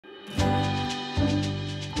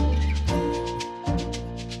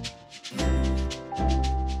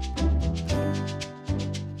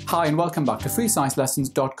Hi and welcome back to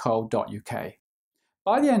freesciencelessons.co.uk.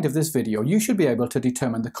 By the end of this video, you should be able to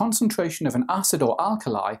determine the concentration of an acid or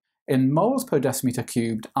alkali in moles per decimeter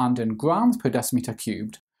cubed and in grams per decimeter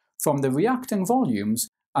cubed from the reacting volumes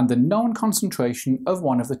and the known concentration of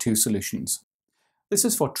one of the two solutions. This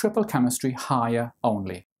is for triple chemistry higher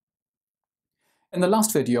only. In the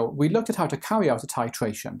last video, we looked at how to carry out a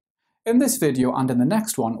titration. In this video and in the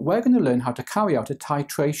next one, we're going to learn how to carry out a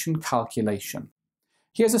titration calculation.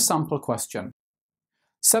 Here's a sample question.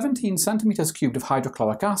 17 centimeters cubed of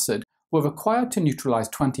hydrochloric acid were required to neutralize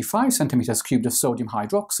 25 centimeters cubed of sodium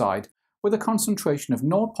hydroxide with a concentration of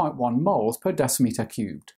 0.1 moles per decimeter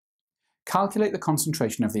cubed. Calculate the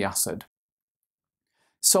concentration of the acid.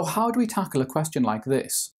 So how do we tackle a question like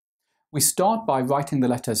this? We start by writing the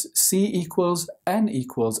letters C equals, N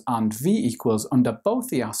equals, and V equals under both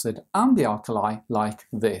the acid and the alkali like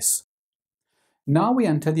this. Now we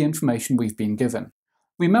enter the information we've been given.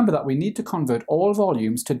 Remember that we need to convert all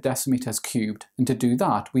volumes to decimeters cubed, and to do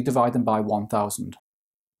that we divide them by 1000.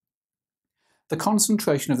 The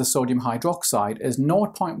concentration of the sodium hydroxide is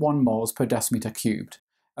 0.1 moles per decimeter cubed,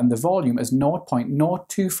 and the volume is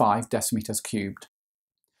 0.025 decimeters cubed.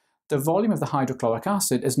 The volume of the hydrochloric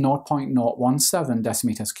acid is 0.017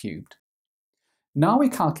 decimeters cubed. Now we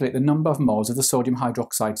calculate the number of moles of the sodium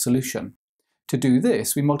hydroxide solution. To do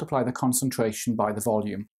this, we multiply the concentration by the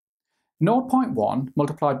volume. 0.1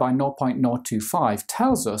 multiplied by 0.025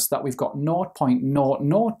 tells us that we've got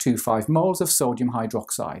 0.0025 moles of sodium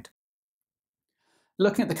hydroxide.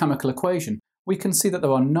 Looking at the chemical equation, we can see that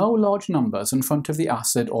there are no large numbers in front of the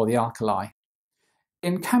acid or the alkali.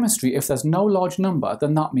 In chemistry, if there's no large number,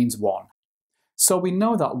 then that means 1. So we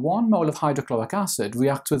know that 1 mole of hydrochloric acid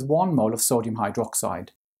reacts with 1 mole of sodium hydroxide.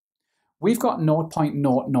 We've got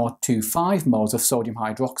 0.0025 moles of sodium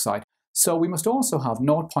hydroxide, so we must also have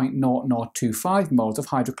 0.0025 moles of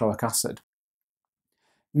hydrochloric acid.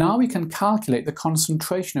 Now we can calculate the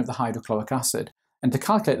concentration of the hydrochloric acid, and to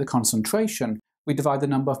calculate the concentration, we divide the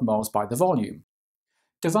number of moles by the volume.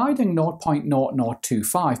 Dividing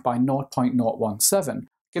 0.0025 by 0.017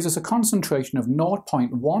 gives us a concentration of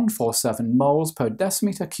 0.147 moles per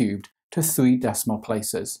decimeter cubed to 3 decimal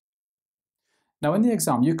places. Now in the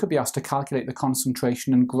exam you could be asked to calculate the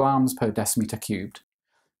concentration in grams per decimeter cubed.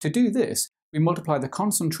 To do this, we multiply the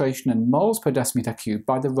concentration in moles per decimeter cubed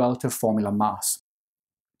by the relative formula mass.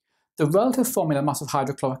 The relative formula mass of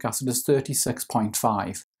hydrochloric acid is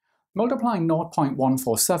 36.5. Multiplying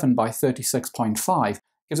 0.147 by 36.5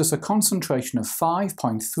 gives us a concentration of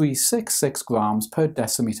 5.366 grams per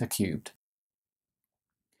decimeter cubed.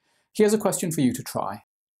 Here's a question for you to try.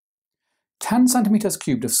 10 centimeters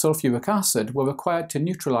cubed of sulfuric acid were required to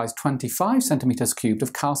neutralize 25 centimeters cubed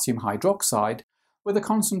of calcium hydroxide with a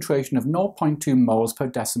concentration of 0.2 moles per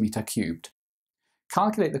decimeter cubed.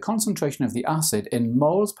 Calculate the concentration of the acid in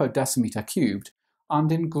moles per decimeter cubed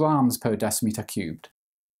and in grams per decimeter cubed.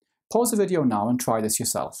 Pause the video now and try this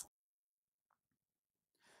yourself.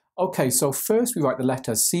 Okay, so first we write the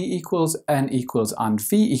letters C equals, N equals, and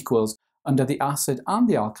V equals under the acid and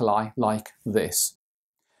the alkali like this.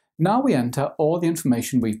 Now we enter all the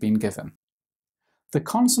information we've been given. The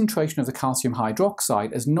concentration of the calcium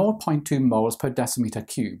hydroxide is 0.2 moles per decimeter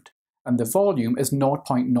cubed, and the volume is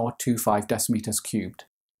 0.025 decimeters cubed.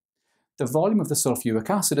 The volume of the sulfuric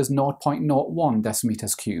acid is 0.01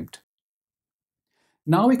 decimeters cubed.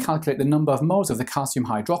 Now we calculate the number of moles of the calcium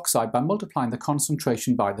hydroxide by multiplying the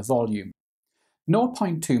concentration by the volume.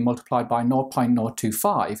 0.2 multiplied by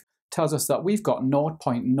 0.025 tells us that we've got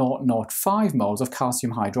 0.005 moles of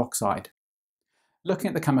calcium hydroxide. Looking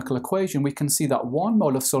at the chemical equation, we can see that 1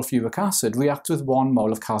 mole of sulfuric acid reacts with 1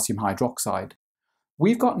 mole of calcium hydroxide.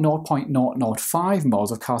 We've got 0.005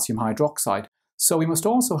 moles of calcium hydroxide, so we must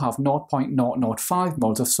also have 0.005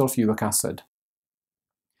 moles of sulfuric acid.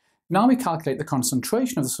 Now we calculate the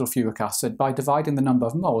concentration of the sulfuric acid by dividing the number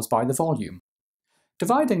of moles by the volume.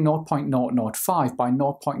 Dividing 0.005 by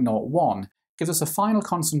 0.01 gives us a final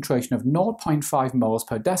concentration of 0.5 moles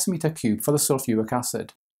per decimeter cubed for the sulfuric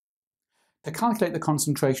acid. To calculate the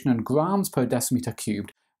concentration in grams per decimeter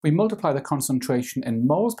cubed, we multiply the concentration in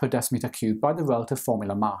moles per decimeter cubed by the relative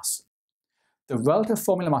formula mass. The relative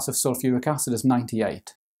formula mass of sulfuric acid is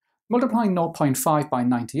 98. Multiplying 0.5 by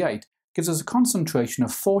 98 gives us a concentration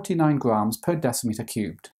of 49 grams per decimeter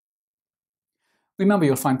cubed. Remember,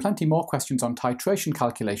 you'll find plenty more questions on titration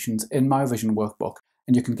calculations in my revision workbook,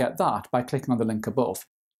 and you can get that by clicking on the link above.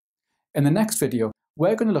 In the next video,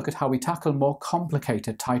 we're going to look at how we tackle more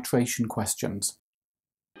complicated titration questions.